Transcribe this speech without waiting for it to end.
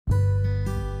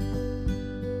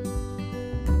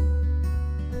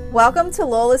Welcome to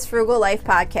Lola's Frugal Life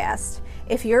Podcast.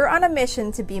 If you're on a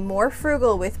mission to be more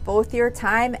frugal with both your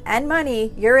time and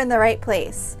money, you're in the right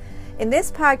place. In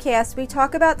this podcast, we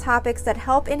talk about topics that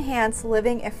help enhance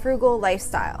living a frugal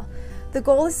lifestyle. The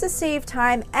goal is to save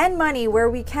time and money where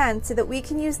we can so that we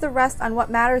can use the rest on what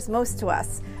matters most to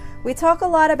us. We talk a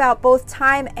lot about both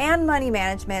time and money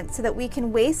management so that we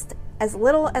can waste as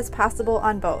little as possible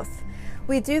on both.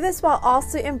 We do this while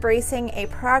also embracing a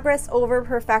progress over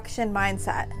perfection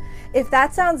mindset. If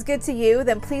that sounds good to you,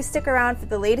 then please stick around for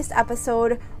the latest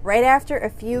episode right after a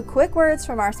few quick words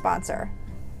from our sponsor.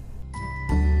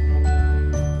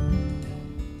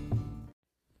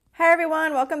 Hi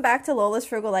everyone, welcome back to Lola's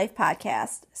Frugal Life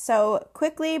Podcast. So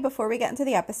quickly, before we get into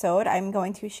the episode, I'm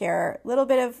going to share a little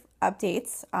bit of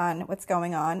updates on what's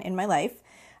going on in my life.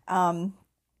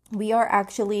 We are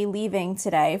actually leaving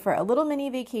today for a little mini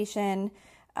vacation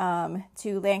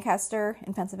to Lancaster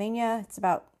in Pennsylvania. It's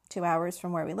about 2 hours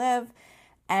from where we live.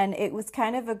 And it was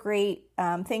kind of a great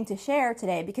thing to share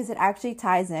today because it actually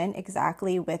ties in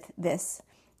exactly with this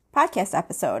podcast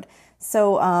episode.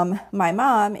 So my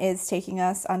mom is taking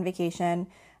us on vacation,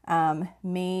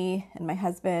 me and my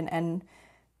husband and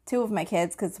two of my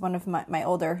kids, because one of my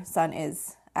older son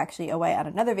is actually away on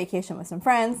another vacation with some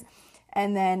friends.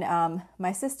 And then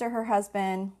my sister, her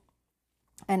husband,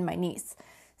 and my niece.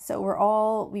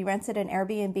 So we rented an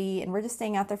Airbnb and we're just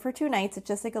staying out there for 2 nights. It's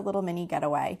just like a little mini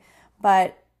getaway.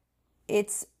 But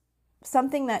it's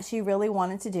something that she really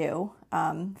wanted to do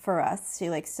for us. She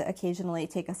likes to occasionally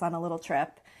take us on a little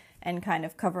trip and kind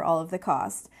of cover all of the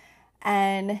cost.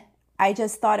 And I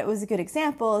just thought it was a good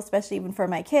example, especially even for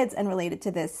my kids and related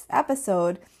to this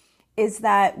episode, is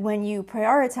that when you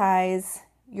prioritize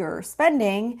your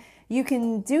spending, you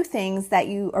can do things that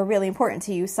are really important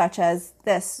to you, such as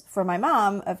this for my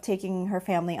mom of taking her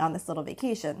family on this little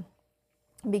vacation.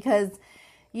 Because,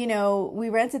 we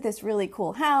rented this really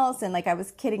cool house and I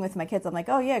was kidding with my kids. I'm like,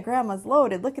 oh yeah, grandma's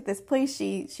loaded. Look at this place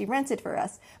she rented for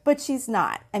us. But she's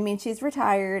not. I mean, she's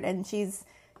retired and she's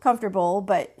comfortable,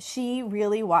 but she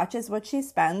really watches what she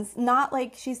spends. Not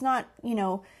like she's not,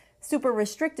 super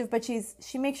restrictive, but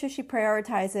she makes sure she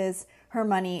prioritizes her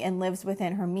money and lives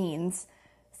within her means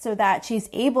so that she's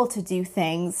able to do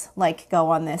things like go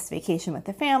on this vacation with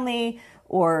the family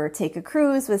or take a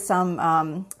cruise with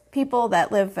some people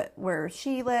that live where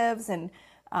she lives and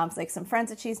some friends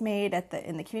that she's made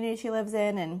in the community she lives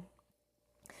in. And,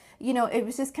 it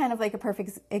was just kind of like a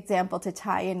perfect example to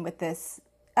tie in with this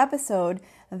episode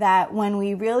that when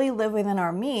we really live within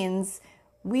our means,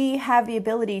 we have the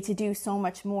ability to do so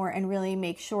much more and really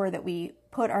make sure that we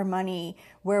put our money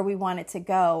where we want it to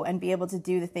go and be able to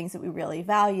do the things that we really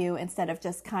value instead of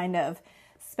just kind of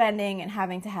spending and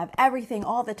having to have everything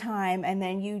all the time. And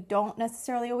then you don't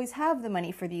necessarily always have the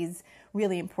money for these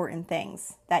really important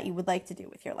things that you would like to do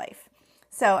with your life.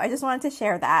 So I just wanted to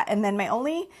share that. And then my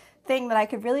only thing that I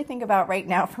could really think about right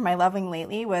now for my loving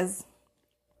lately was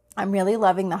I'm really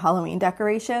loving the Halloween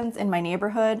decorations in my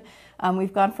neighborhood.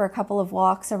 We've gone for a couple of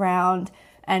walks around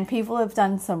and people have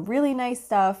done some really nice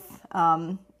stuff,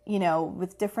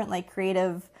 with different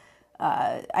creative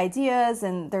ideas.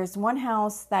 And there's one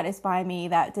house that is by me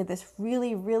that did this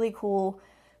really, really cool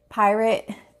pirate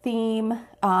theme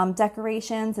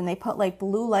decorations. And they put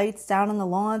blue lights down on the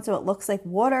lawn so it looks like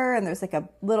water. And there's a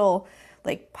little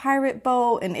pirate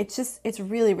boat, and it's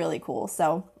really, really cool.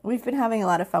 So we've been having a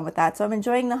lot of fun with that. So I'm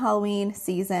enjoying the Halloween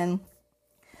season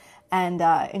and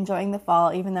enjoying the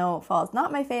fall, even though fall is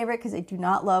not my favorite because I do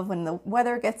not love when the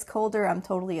weather gets colder. I'm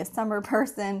totally a summer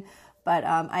person, but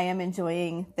I am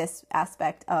enjoying this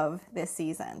aspect of this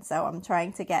season. So I'm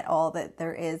trying to get all that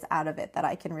there is out of it that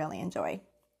I can really enjoy.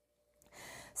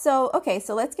 So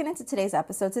let's get into today's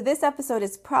episode. So this episode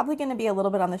is probably going to be a little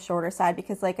bit on the shorter side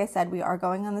because, like I said, we are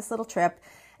going on this little trip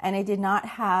and I did not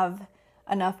have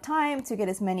enough time to get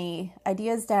as many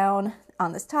ideas down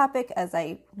on this topic as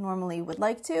I normally would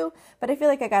like to, but I feel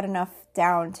like I got enough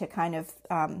down to kind of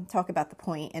talk about the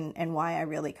point and why I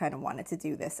really kind of wanted to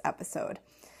do this episode.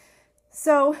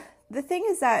 So the thing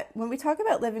is that when we talk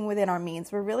about living within our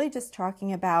means, we're really just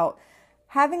talking about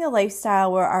having a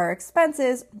lifestyle where our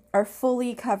expenses are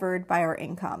fully covered by our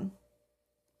income.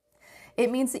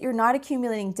 It means that you're not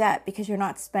accumulating debt because you're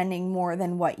not spending more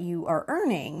than what you are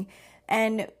earning.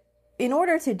 And in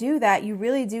order to do that, you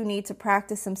really do need to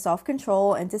practice some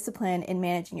self-control and discipline in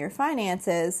managing your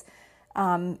finances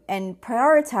and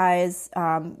prioritize,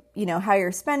 how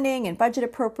you're spending and budget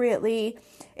appropriately.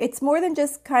 It's more than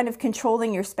just kind of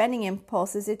controlling your spending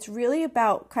impulses. It's really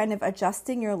about kind of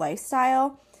adjusting your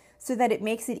lifestyle so that it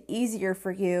makes it easier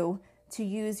for you to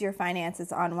use your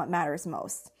finances on what matters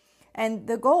most. And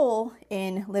the goal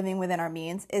in living within our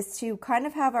means is to kind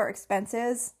of have our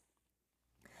expenses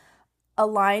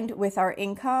aligned with our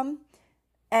income,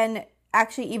 and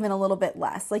actually even a little bit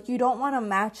less. Like, you don't want to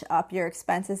match up your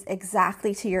expenses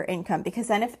exactly to your income, because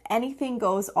then if anything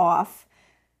goes off,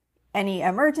 any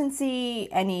emergency,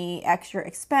 any extra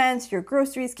expense, your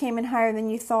groceries came in higher than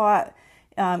you thought,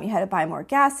 you had to buy more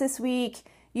gas this week,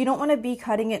 you don't want to be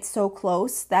cutting it so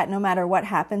close that no matter what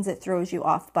happens, it throws you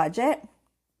off budget.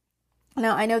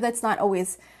 Now, I know that's not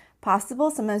always possible.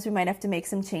 Sometimes we might have to make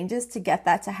some changes to get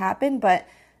that to happen, but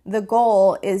the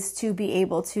goal is to be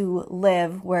able to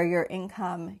live where your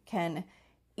income can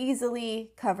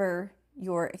easily cover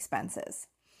your expenses.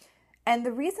 And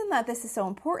the reason that this is so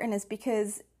important is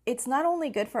because it's not only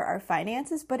good for our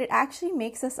finances, but it actually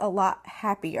makes us a lot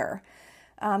happier.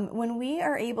 When we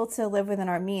are able to live within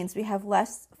our means, we have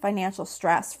less financial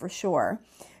stress for sure,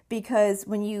 because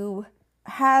when you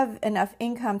have enough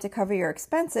income to cover your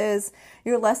expenses,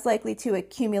 you're less likely to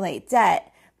accumulate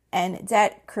debt, and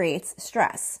debt creates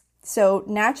stress. So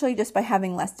naturally, just by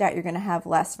having less debt, you're going to have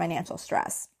less financial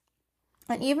stress.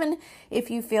 And even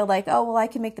if you feel like, oh, well, I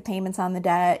can make the payments on the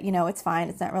debt, it's fine,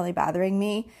 it's not really bothering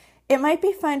me, it might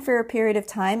be fine for a period of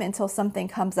time until something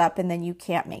comes up and then you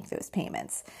can't make those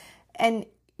payments. And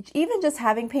even just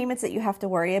having payments that you have to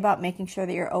worry about, making sure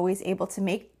that you're always able to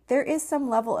make, there is some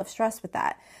level of stress with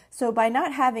that. So by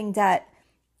not having debt,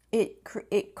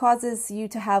 it causes you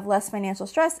to have less financial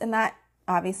stress, and that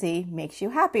obviously makes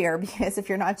you happier, because if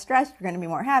you're not stressed, you're going to be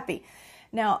more happy.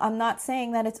 Now, I'm not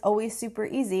saying that it's always super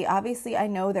easy. Obviously, I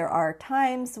know there are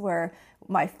times where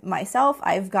myself,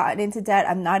 I've gotten into debt.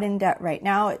 I'm not in debt right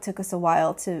now. It took us a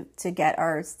while to get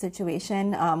our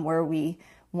situation where we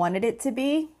wanted it to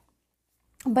be,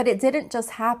 but it didn't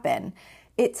just happen.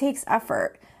 It takes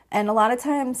effort. And a lot of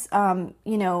times,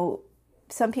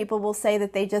 some people will say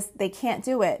that they can't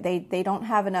do it. They don't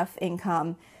have enough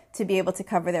income to be able to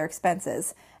cover their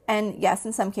expenses. And yes,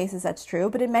 in some cases that's true,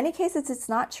 but in many cases it's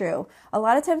not true. A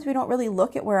lot of times we don't really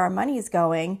look at where our money is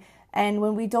going. And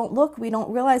when we don't look, we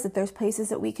don't realize that there's places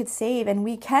that we could save, and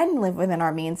we can live within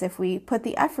our means if we put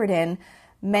the effort in.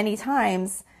 Many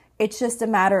times it's just a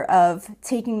matter of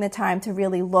taking the time to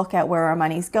really look at where our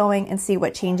money's going and see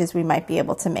what changes we might be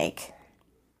able to make.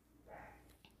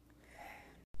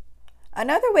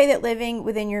 Another way that living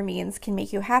within your means can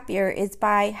make you happier is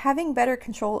by having better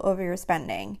control over your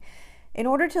spending. In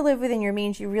order to live within your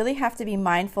means, you really have to be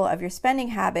mindful of your spending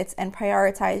habits and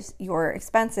prioritize your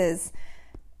expenses.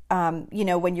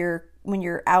 When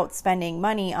you're out spending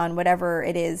money on whatever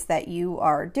it is that you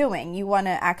are doing, you want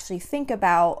to actually think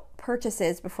about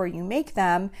purchases before you make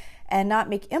them, and not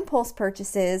make impulse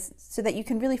purchases, so that you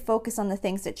can really focus on the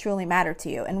things that truly matter to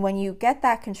you. And when you get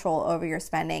that control over your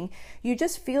spending, you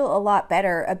just feel a lot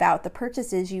better about the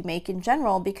purchases you make in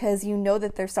general, because you know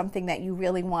that there's something that you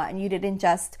really want, and you didn't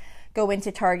just go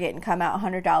into Target and come out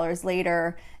 $100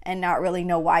 later and not really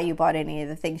know why you bought any of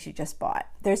the things you just bought.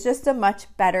 There's just a much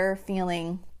better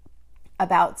feeling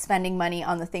about spending money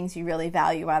on the things you really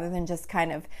value, rather than just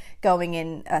kind of going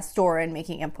in a store and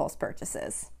making impulse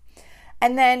purchases.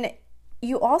 And then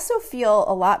you also feel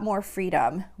a lot more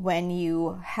freedom when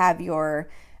you have your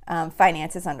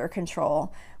finances under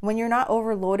control. When you're not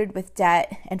overloaded with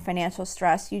debt and financial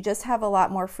stress, you just have a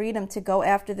lot more freedom to go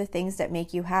after the things that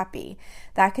make you happy.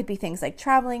 That could be things like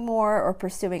traveling more, or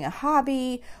pursuing a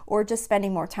hobby, or just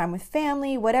spending more time with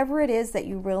family, whatever it is that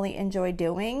you really enjoy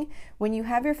doing. When you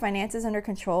have your finances under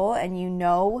control and you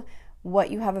know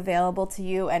what you have available to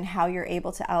you and how you're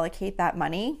able to allocate that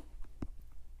money,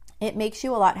 it makes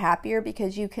you a lot happier,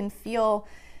 because you can feel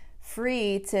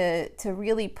free to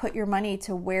really put your money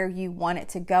to where you want it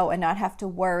to go, and not have to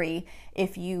worry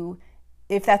if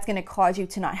that's going to cause you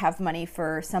to not have money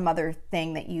for some other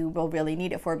thing that you will really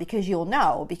need it for, because you'll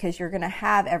know, because you're going to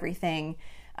have everything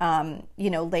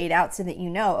laid out, so that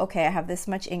okay, I have this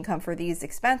much income for these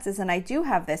expenses, and I do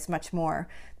have this much more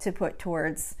to put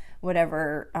towards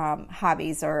whatever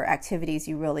hobbies or activities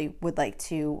you really would like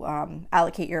to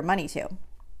allocate your money to.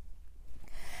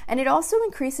 And it also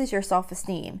increases your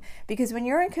self-esteem, because when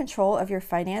you're in control of your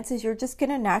finances, you're just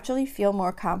going to naturally feel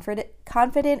more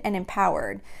confident and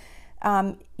empowered.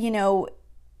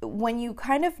 When you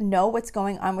kind of know what's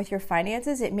going on with your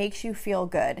finances, it makes you feel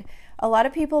good. A lot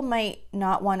of people might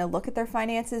not want to look at their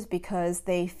finances because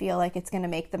they feel like it's going to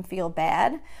make them feel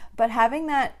bad, but having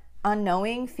that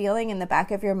unknowing feeling in the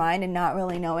back of your mind, and not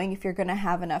really knowing if you're going to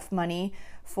have enough money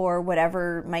for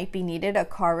whatever might be needed, a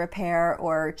car repair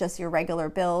or just your regular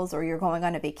bills, or you're going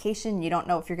on a vacation, you don't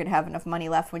know if you're going to have enough money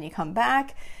left when you come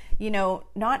back.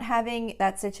 Not having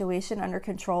that situation under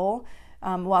control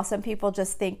While some people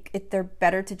just think they're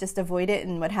better to just avoid it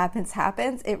and what happens,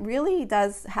 happens, it really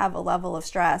does have a level of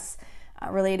stress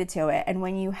related to it. And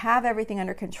when you have everything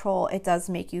under control, it does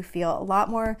make you feel a lot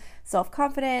more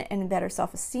self-confident and better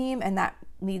self-esteem, and that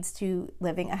leads to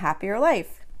living a happier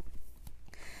life.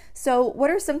 So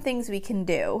what are some things we can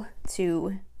do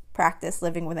to practice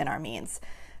living within our means?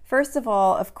 First of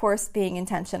all, of course, being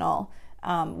intentional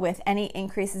with any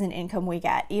increases in income we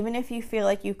get. Even if you feel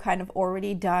like you've kind of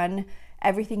already done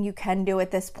everything you can do at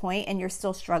this point and you're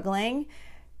still struggling,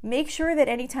 make sure that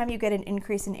anytime you get an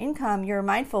increase in income, you're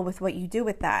mindful with what you do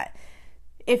with that.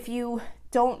 If you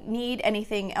don't need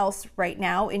anything else right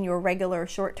now in your regular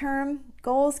short-term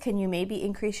goals, can you maybe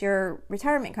increase your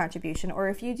retirement contribution? Or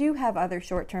if you do have other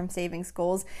short-term savings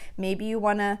goals, maybe you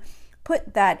want to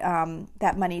put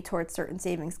that money towards certain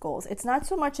savings goals. It's not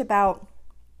so much about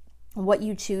what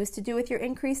you choose to do with your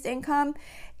increased income.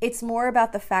 It's more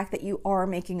about the fact that you are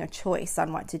making a choice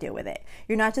on what to do with it.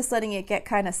 You're not just letting it get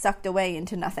kind of sucked away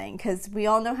into nothing, because we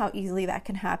all know how easily that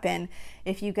can happen.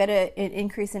 If you get an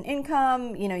increase in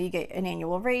income, you get an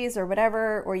annual raise or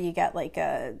whatever, or you get like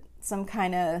some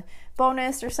kind of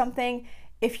bonus or something.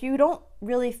 If you don't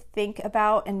really think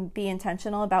about and be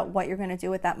intentional about what you're going to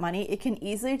do with that money, it can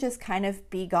easily just kind of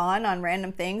be gone on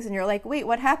random things. And you're like, wait,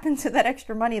 what happened to that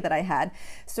extra money that I had?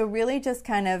 So really just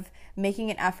kind of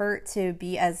making an effort to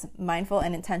be as mindful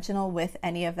and intentional with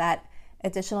any of that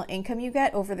additional income you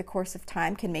get over the course of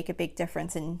time can make a big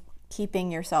difference in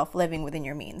keeping yourself living within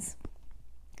your means.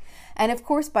 And of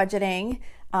course, budgeting.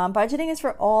 Budgeting is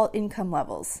for all income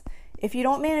levels. If you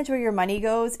don't manage where your money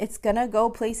goes, it's going to go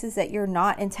places that you're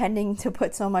not intending to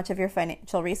put so much of your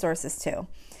financial resources to.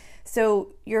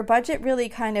 So your budget really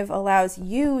kind of allows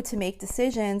you to make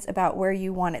decisions about where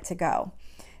you want it to go,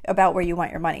 about where you want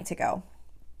your money to go.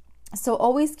 So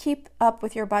always keep up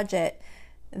with your budget.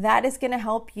 That is going to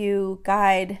help you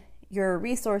guide your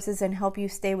resources and help you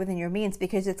stay within your means,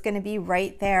 because it's going to be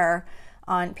right there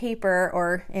on paper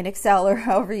or in Excel or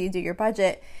however you do your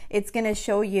budget. It's going to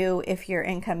show you if your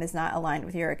income is not aligned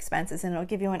with your expenses, and it'll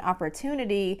give you an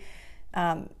opportunity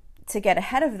to get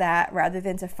ahead of that rather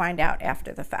than to find out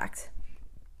after the fact.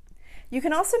 You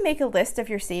can also make a list of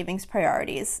your savings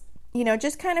priorities.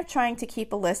 Just kind of trying to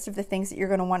keep a list of the things that you're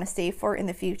going to want to save for in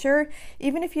the future.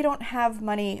 Even if you don't have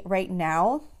money right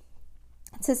now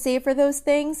to save for those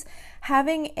things,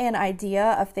 having an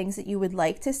idea of things that you would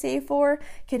like to save for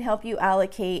can help you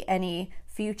allocate any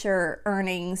future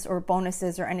earnings or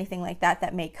bonuses or anything like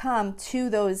that may come to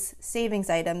those savings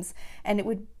items.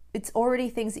 And it's already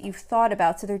things that you've thought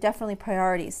about, so they're definitely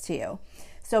priorities to you.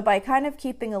 So by kind of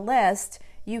keeping a list,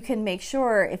 you can make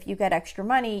sure if you get extra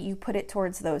money, you put it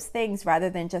towards those things rather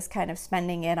than just kind of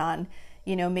spending it on,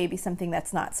 maybe something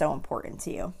that's not so important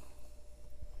to you.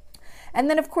 And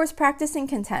then, of course, practicing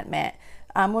contentment.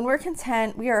 When we're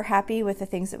content, we are happy with the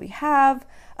things that we have.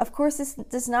 Of course, this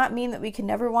does not mean that we can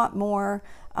never want more,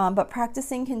 but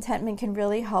practicing contentment can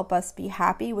really help us be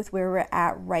happy with where we're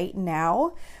at right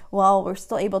now, while we're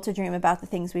still able to dream about the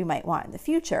things we might want in the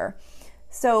future.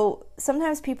 So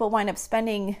sometimes people wind up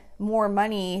spending more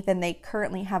money than they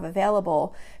currently have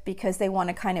available because they want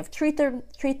to kind of treat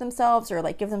themselves or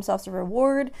like give themselves a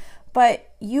reward.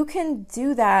 But you can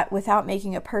do that without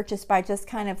making a purchase by just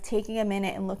kind of taking a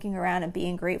minute and looking around and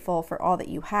being grateful for all that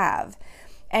you have.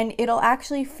 And it'll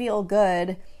actually feel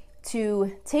good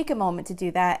to take a moment to do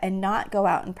that and not go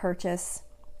out and purchase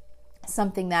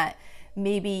something that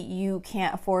maybe you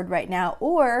can't afford right now,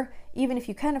 or even if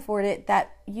you can afford it, that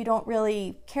you don't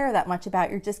really care that much about.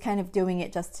 You're just kind of doing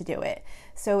it just to do it.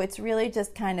 So it's really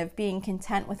just kind of being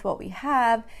content with what we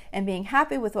have and being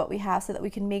happy with what we have so that we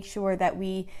can make sure that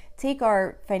we take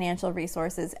our financial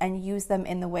resources and use them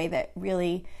in the way that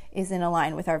really is in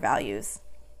line with our values.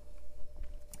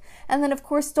 And then, of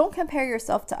course, don't compare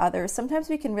yourself to others. Sometimes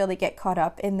we can really get caught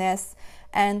up in this.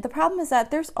 And the problem is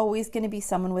that there's always going to be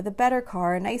someone with a better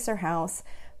car, a nicer house,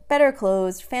 better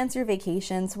clothes, fancier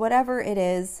vacations, whatever it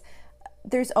is.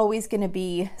 There's always going to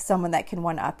be someone that can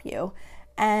one-up you.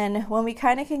 And when we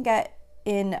kind of can get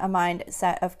in a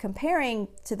mindset of comparing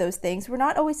to those things, we're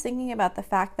not always thinking about the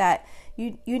fact that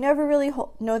you never really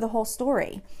know the whole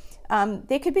story.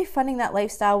 They could be funding that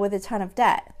lifestyle with a ton of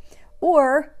debt.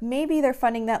 Or maybe they're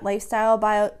funding that lifestyle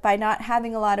by not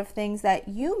having a lot of things that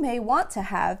you may want to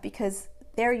have because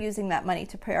they're using that money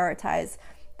to prioritize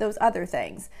those other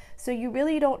things. So you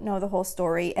really don't know the whole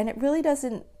story, and it really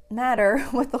doesn't matter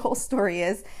what the whole story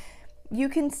is. You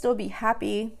can still be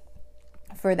happy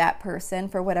for that person,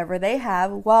 for whatever they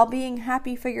have, while being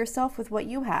happy for yourself with what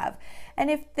you have.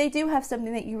 And if they do have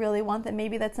something that you really want, then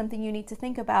maybe that's something you need to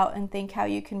think about and think how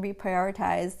you can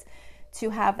reprioritize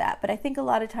to have that. But I think a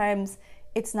lot of times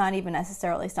it's not even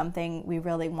necessarily something we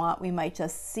really want. We might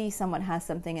just see someone has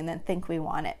something and then think we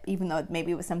want it, even though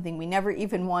maybe it was something we never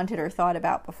even wanted or thought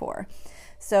about before.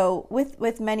 So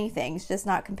with many things, just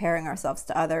not comparing ourselves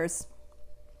to others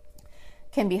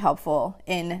can be helpful,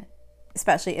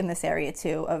 especially in this area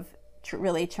too, of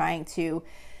really trying to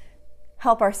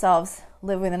help ourselves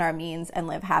live within our means and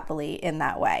live happily in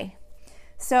that way.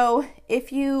 So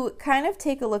if you kind of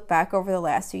take a look back over the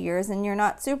last 2 years and you're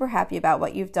not super happy about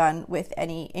what you've done with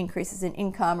any increases in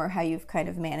income or how you've kind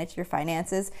of managed your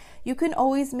finances, you can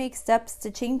always make steps to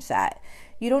change that.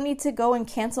 You don't need to go and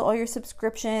cancel all your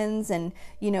subscriptions and,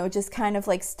 just kind of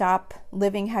like stop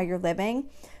living how you're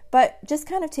living. But just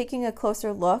kind of taking a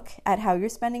closer look at how you're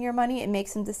spending your money and make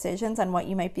some decisions on what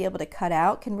you might be able to cut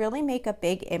out can really make a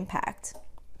big impact.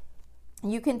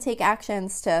 You can take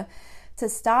actions to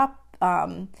stop.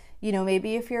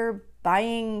 Maybe if you're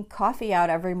buying coffee out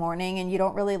every morning and you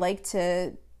don't really like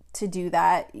to do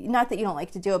that, not that you don't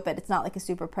like to do it, but it's not like a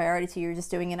super priority to you, you're just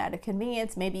doing it out of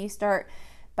convenience. Maybe you start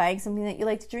buying something that you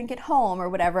like to drink at home or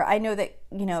whatever. I know that,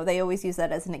 they always use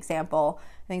that as an example.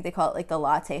 I think they call it like the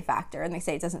latte factor, and they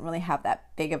say it doesn't really have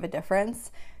that big of a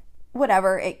difference.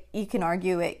 Whatever, you can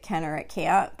argue it can or it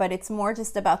can't, but it's more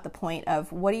just about the point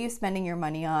of what are you spending your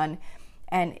money on?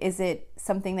 And is it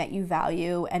something that you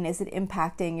value, and is it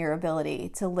impacting your ability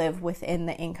to live within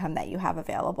the income that you have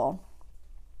available?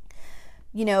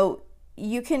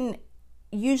 You can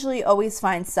usually always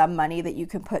find some money that you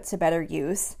can put to better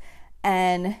use.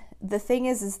 And the thing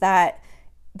is that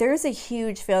there's a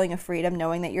huge feeling of freedom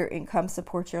knowing that your income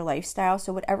supports your lifestyle.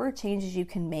 So whatever changes you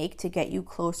can make to get you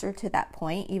closer to that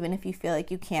point, even if you feel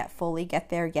like you can't fully get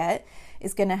there yet,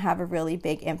 is going to have a really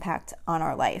big impact on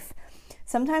our life.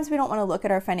 Sometimes we don't want to look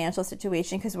at our financial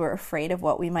situation because we're afraid of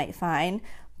what we might find,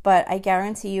 but I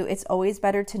guarantee you it's always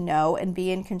better to know and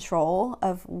be in control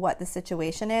of what the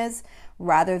situation is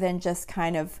rather than just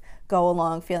kind of go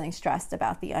along feeling stressed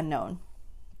about the unknown.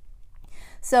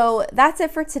 So that's it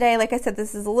for today. Like I said,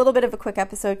 this is a little bit of a quick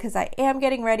episode because I am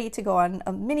getting ready to go on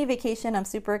a mini vacation. I'm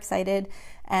super excited.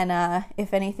 And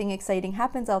if anything exciting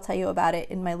happens, I'll tell you about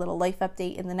it in my little life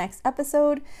update in the next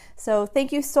episode. So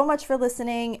thank you so much for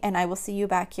listening, and I will see you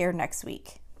back here next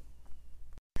week.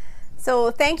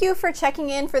 So thank you for checking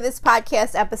in for this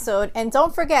podcast episode. And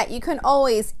don't forget, you can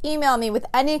always email me with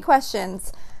any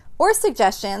questions or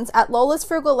suggestions at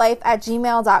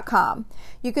lolasfrugallife@gmail.com.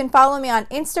 You can follow me on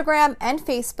Instagram and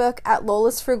Facebook at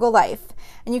lolasfrugallife.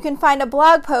 And you can find a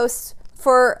blog post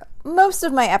for most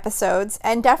of my episodes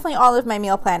and definitely all of my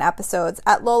meal plan episodes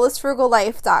at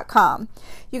lolasfrugallife.com.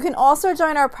 You can also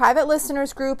join our private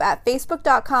listeners group at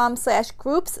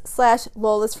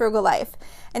facebook.com/groups/lolasfrugallife.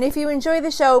 And if you enjoy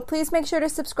the show, please make sure to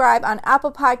subscribe on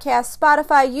Apple Podcasts,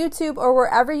 Spotify, YouTube, or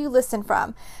wherever you listen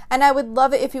from. And I would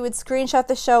love it if you would screenshot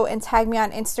the show and tag me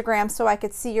on Instagram so I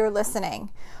could see you're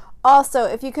listening. Also,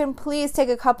 if you can please take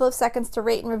a couple of seconds to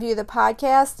rate and review the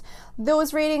podcast.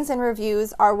 Those ratings and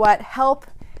reviews are what help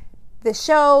the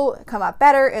show come up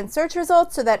better in search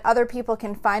results so that other people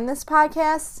can find this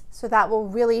podcast. So that will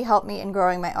really help me in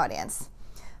growing my audience.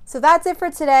 So that's it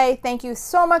for today. Thank you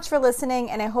so much for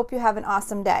listening, and I hope you have an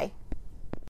awesome day.